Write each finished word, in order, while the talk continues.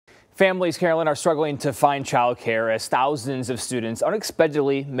Families, Carolyn, are struggling to find childcare as thousands of students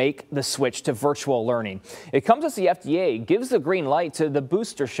unexpectedly make the switch to virtual learning. It comes as the FDA gives the green light to the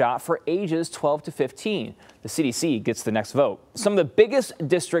booster shot for ages 12 to 15. The CDC gets the next vote. Some of the biggest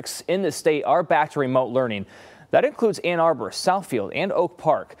districts in the state are back to remote learning. That includes Ann Arbor, Southfield, and Oak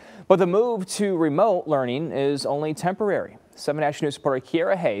Park. But the move to remote learning is only temporary. 7 Action News reporter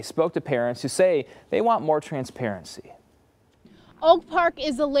Kiera Hay spoke to parents who say they want more transparency. Oak Park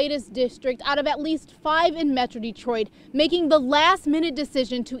is the latest district out of at least 5 in Metro Detroit, making the last-minute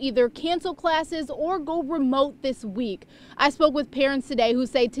decision to either cancel classes or go remote this week. I spoke with parents today who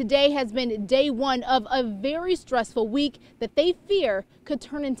say today has been day one of a very stressful week that they fear could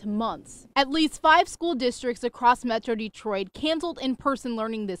turn into months. At least 5 school districts across Metro Detroit canceled in-person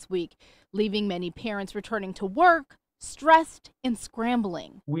learning this week, leaving many parents returning to work stressed and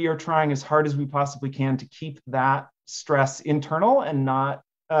scrambling. We are trying as hard as we possibly can to keep that stress internal and not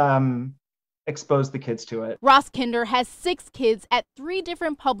expose the kids to it. Ross Kinder has 6 kids at 3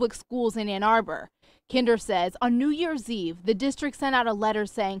 different public schools in Ann Arbor. Kinder says on New Year's Eve, the district sent out a letter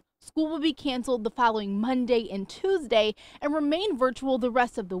saying school will be canceled the following Monday and Tuesday and remain virtual the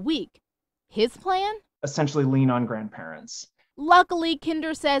rest of the week. His plan? Essentially lean on grandparents. Luckily,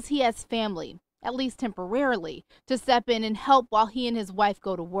 Kinder says he has family, at least temporarily, to step in and help while he and his wife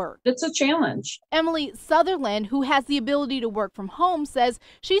go to work. It's a challenge. Emily Sutherland, who has the ability to work from home, says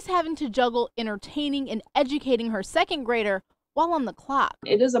she's having to juggle entertaining and educating her 2nd grader while on the clock.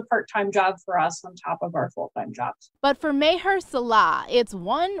 It is a part-time job for us on top of our full-time jobs. But for Meher Salah, it's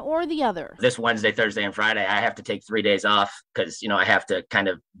one or the other. This Wednesday, Thursday, and Friday, I have to take 3 days off because, I have to kind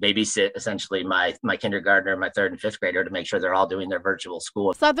of babysit essentially my kindergartner, my 3rd and 5th grader to make sure they're all doing their virtual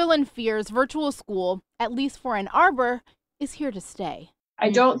school. Sutherland fears virtual school, at least for Ann Arbor, is here to stay. I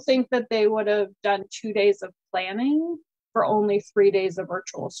don't think that they would have done 2 days of planning for only 3 days of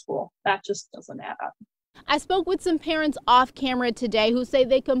virtual school. That just doesn't add up. I spoke with some parents off camera today who say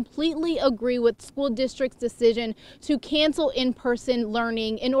they completely agree with school district's decision to cancel in-person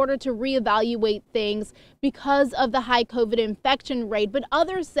learning in order to reevaluate things because of the high COVID infection rate. But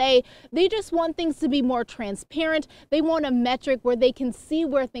others say they just want things to be more transparent. They want a metric where they can see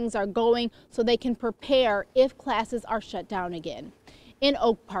where things are going so they can prepare if classes are shut down again. In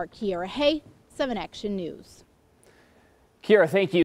Oak Park, Kiera Hay, 7 Action News. Kiera, thank you.